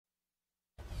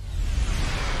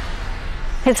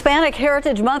Hispanic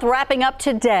Heritage Month wrapping up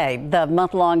today. The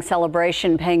month-long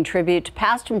celebration paying tribute to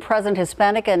past and present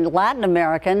Hispanic and Latin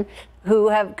American who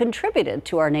have contributed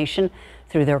to our nation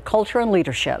through their culture and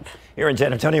leadership. Here in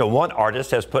San Antonio, one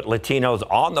artist has put Latinos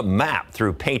on the map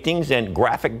through paintings and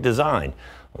graphic design.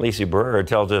 Alicia Barrera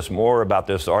tells us more about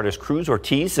this artist, Cruz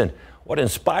Ortíz, and what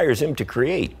inspires him to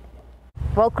create.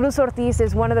 Well, Cruz Ortíz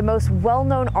is one of the most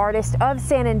well-known artists of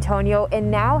San Antonio, and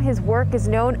now his work is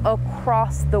known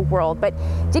across the world. But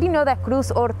did you know that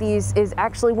Cruz Ortíz is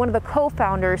actually one of the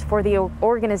co-founders for the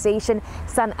organization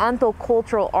San Anto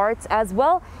Cultural Arts, as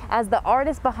well as the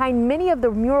artist behind many of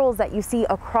the murals that you see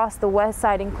across the west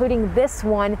side, including this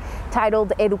one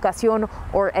titled Educación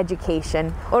or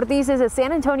Education. Ortíz is a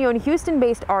San Antonio and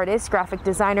Houston-based artist, graphic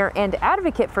designer, and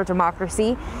advocate for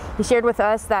democracy. He shared with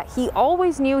us that he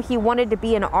always knew he wanted to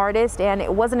be an artist, and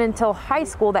it wasn't until high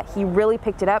school that he really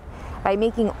picked it up by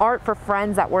making art for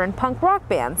friends that were in punk rock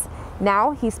bands.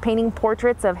 Now he's painting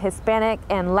portraits of Hispanic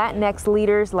and Latinx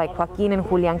leaders like Joaquin and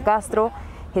Julian Castro.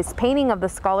 His painting of the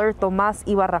scholar Tomás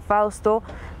Ibarra Fausto,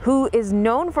 who is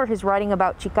known for his writing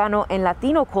about Chicano and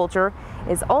Latino culture,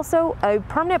 is also a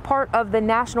permanent part of the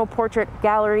National Portrait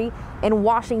Gallery in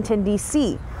Washington,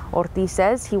 D.C. Ortíz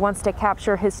says he wants to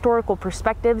capture historical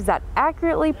perspectives that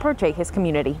accurately portray his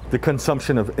community. The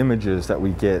consumption of images that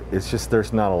we get, it's just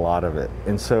there's not a lot of it.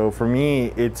 And so for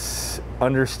me, it's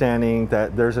understanding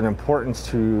that there's an importance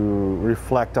to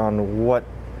reflect on what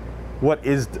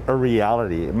is a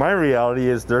reality. My reality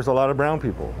is there's a lot of brown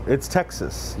people. It's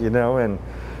Texas, you know, and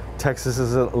Texas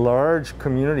is a large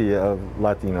community of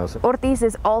Latinos. Ortíz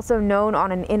is also known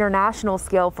on an international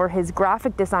scale for his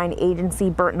graphic design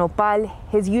agency, Bert Nopal.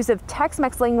 His use of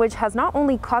Tex-Mex language has not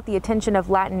only caught the attention of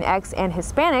Latinx and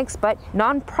Hispanics, but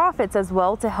nonprofits as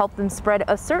well, to help them spread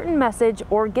a certain message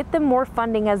or get them more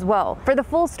funding as well. For the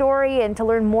full story and to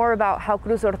learn more about how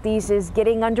Cruz Ortíz is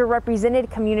getting underrepresented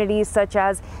communities such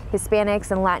as Hispanics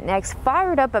and Latinx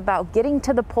fired up about getting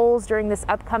to the polls during this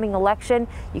upcoming election,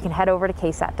 you can head over to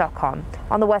ksat.com.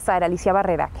 On the west side, Alicia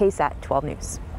Barrera, KSAT 12 News.